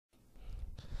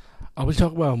I was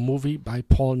talking about a movie by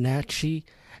Paul Nachi,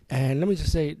 and let me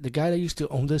just say, the guy that used to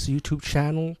own this YouTube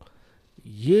channel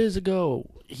years ago,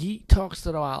 he talks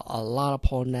about a lot of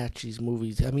Paul Nachi's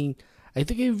movies. I mean, I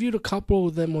think he reviewed a couple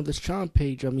of them on this channel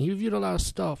page. I mean, he reviewed a lot of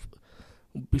stuff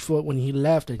before when he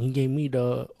left, and he gave me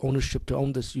the ownership to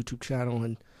own this YouTube channel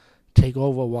and take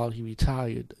over while he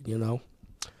retired.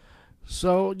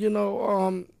 So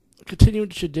continuing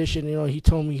the tradition. He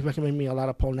told me he recommended me a lot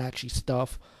of Paul Nachi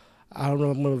stuff. I don't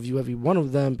know if I'm going to review every one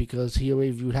of them because he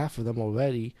already reviewed half of them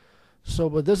already. So,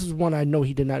 but this is one I know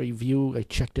he did not review. I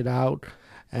checked it out,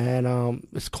 and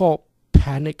it's called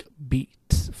Panic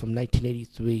Beats from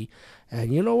 1983.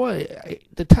 And you know what?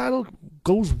 The title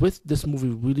goes with this movie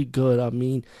really good. I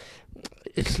mean,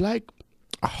 it's like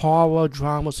a horror,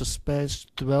 drama, suspense,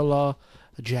 thriller,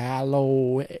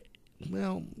 giallo.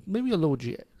 Well, maybe a little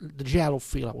the giallo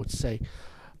feel, I would say.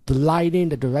 The lighting,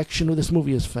 the direction of this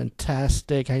movie is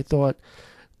fantastic. I thought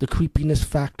the creepiness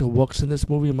factor works in this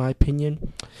movie, in my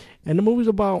opinion. And the movie's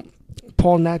about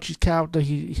Paul Nachi's character.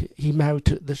 He married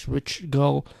to this rich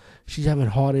girl. She's having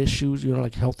heart issues,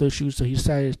 like health issues. So he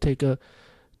decided to take her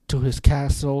to his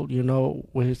castle,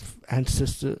 where his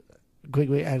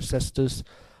great ancestors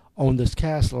owned this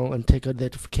castle, and take her there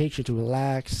to vacation to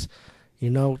relax,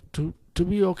 to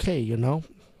be okay.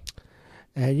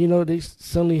 And they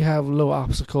suddenly have little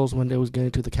obstacles when they was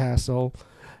getting to the castle,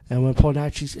 and when Paul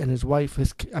Nachi and his wife,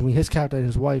 his character and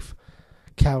his wife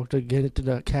character get into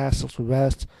the castle to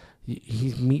rest,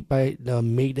 he's meet by the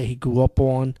maid that he grew up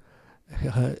on,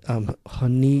 her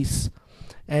niece,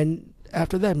 and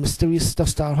after that, mysterious stuff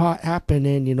start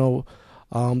happening.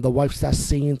 The wife starts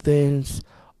seeing things,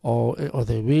 or are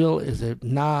they real? Is it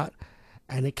not?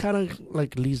 And it kind of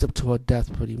like leads up to her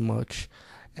death, pretty much.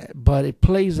 But it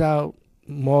plays out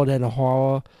more than a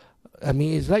horror. I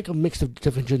mean, it's like a mix of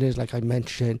different genres, like I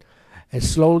mentioned. And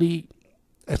slowly,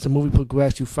 as the movie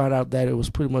progressed, you find out that it was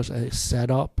pretty much a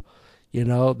setup.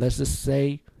 Let's just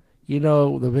say,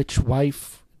 the rich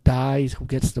wife dies, who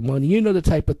gets the money. The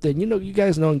type of thing. You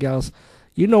guys know, gals,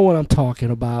 you know what I'm talking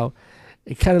about.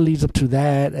 It kind of leads up to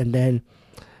that, and then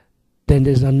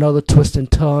there's another twist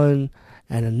and turn,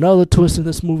 and another twist in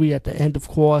this movie at the end, of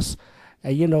course.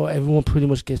 And everyone pretty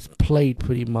much gets played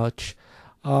pretty much.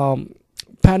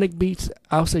 Panic Beats,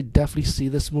 I'll say definitely see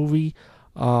this movie.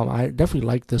 I definitely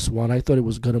like this one. I thought it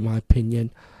was good in my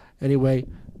opinion. Anyway,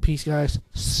 peace guys.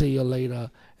 See you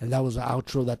later. And that was the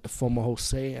outro that the former host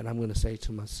say, and I'm going to say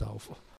to myself.